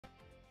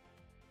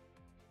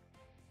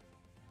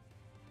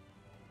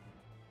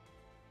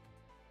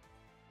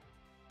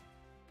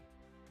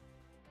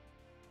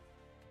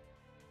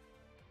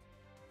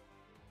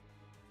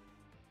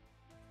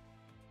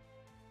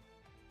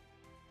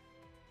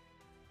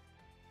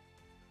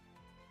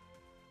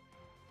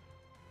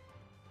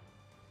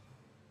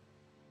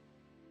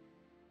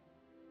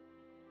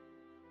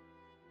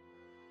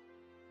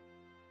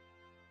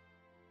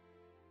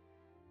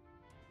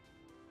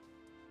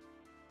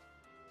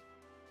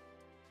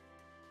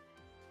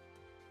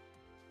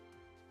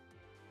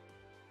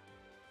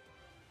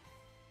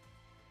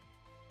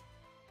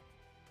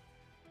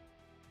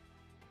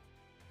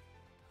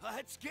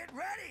Let's get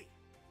ready!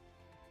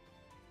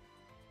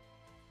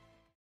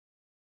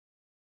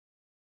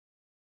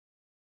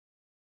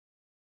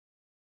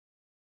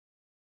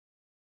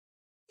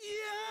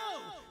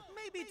 Yo!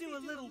 Maybe do a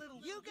little.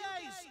 You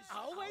guys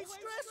always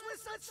dress with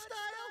such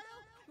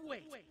style?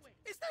 Wait,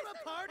 is there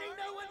a party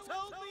no one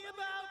told me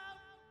about?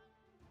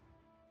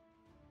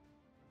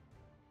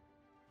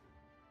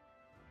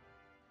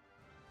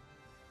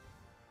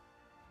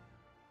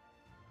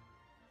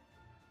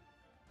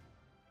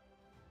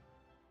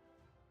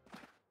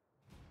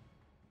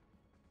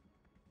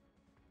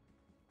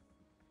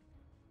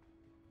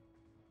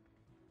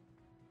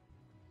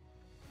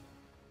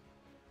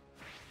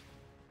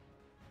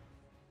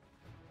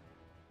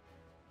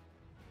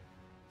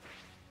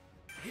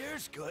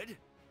 Here's good.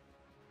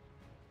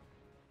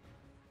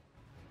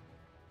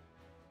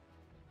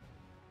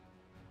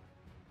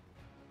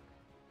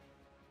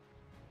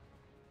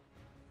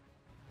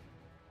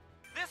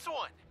 This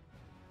one!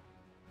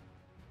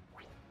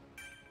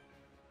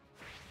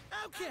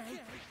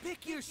 Okay,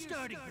 pick your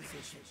starting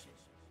position.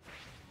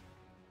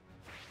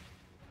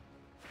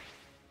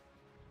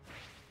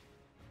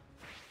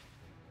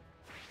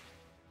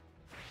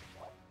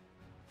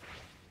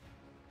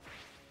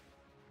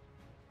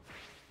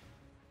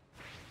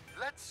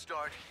 Let's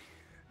start here.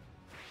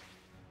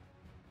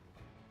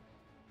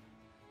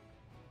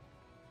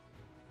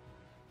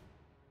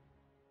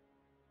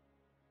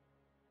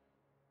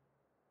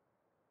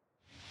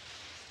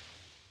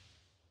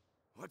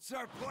 What's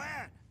our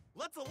plan?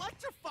 Let's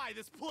electrify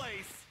this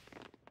place!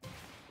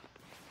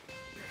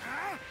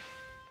 Huh?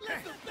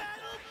 Let the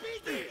battle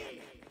begin!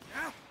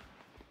 Huh?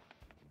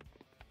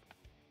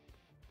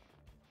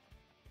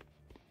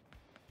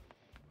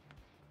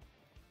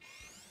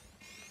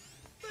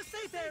 The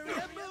safe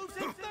area moves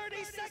in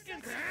 30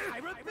 seconds! I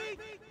repeat,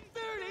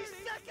 30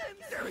 seconds!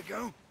 There we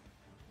go.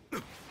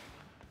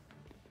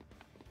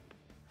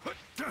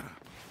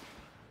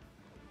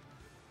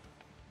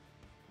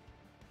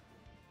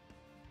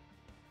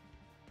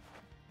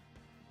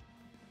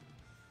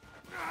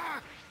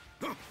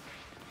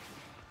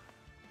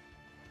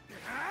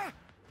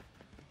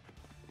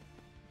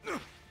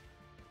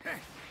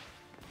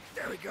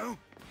 There we go.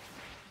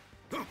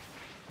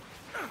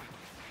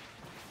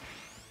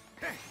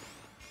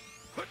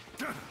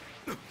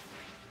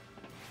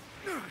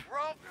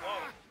 Bravo!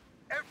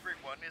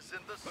 Everyone is in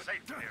the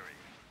safe area.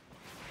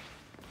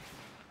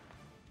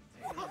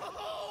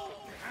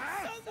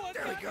 Someone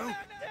There we got go.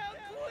 knocked down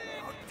quick!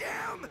 Oh,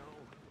 damn!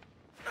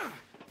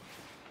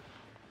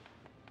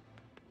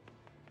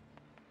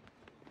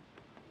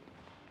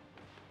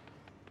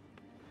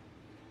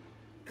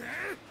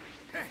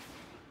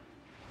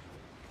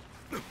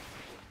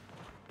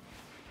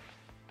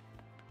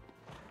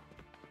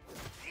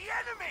 The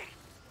enemy!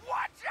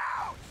 Watch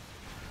out!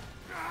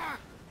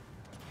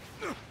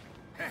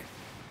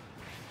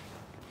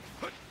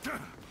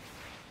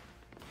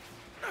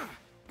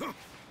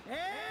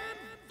 And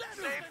that's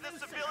Save the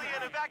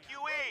civilian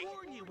evacuee!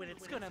 warn you when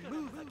it's gonna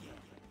move again.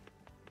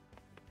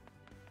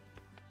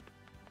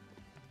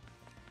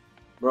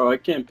 Bro, I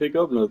can't pick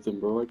up nothing,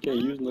 bro. I can't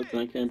use nothing.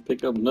 I can't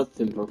pick up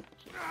nothing, bro.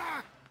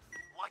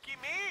 Lucky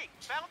me!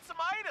 Found some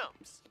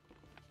items!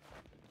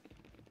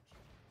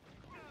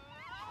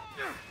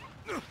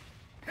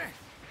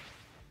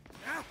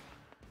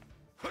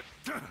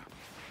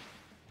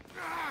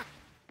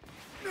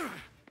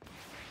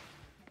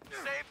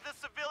 Save the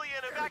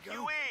civilian There we go.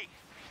 evacuee!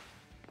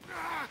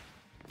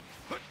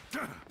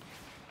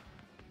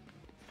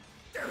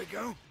 There we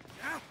go.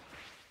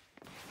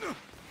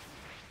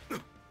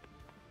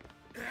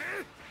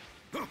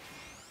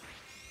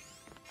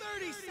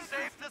 30 seconds!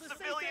 Save the till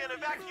civilian safe area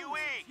evacuee.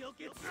 moves. You'll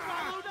get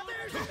swallowed up.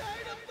 There's an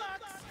item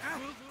box!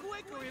 Move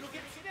quick or it'll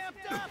get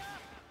snapped up!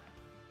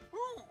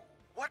 Ooh,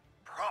 what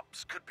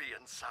props could be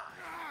inside?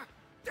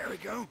 There we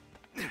go.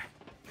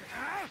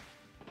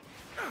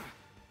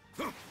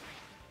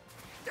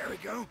 There we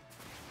go.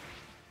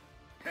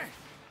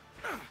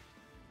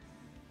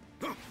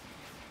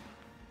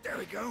 There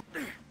we go.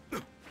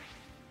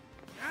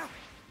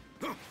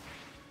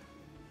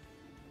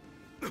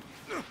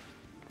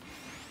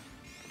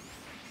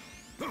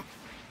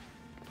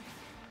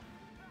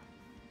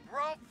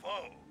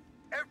 Bravo!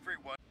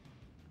 Everyone.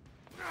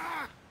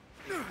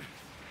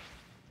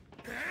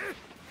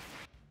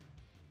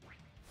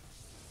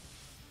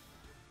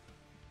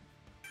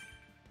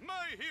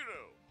 My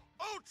hero,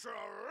 Ultra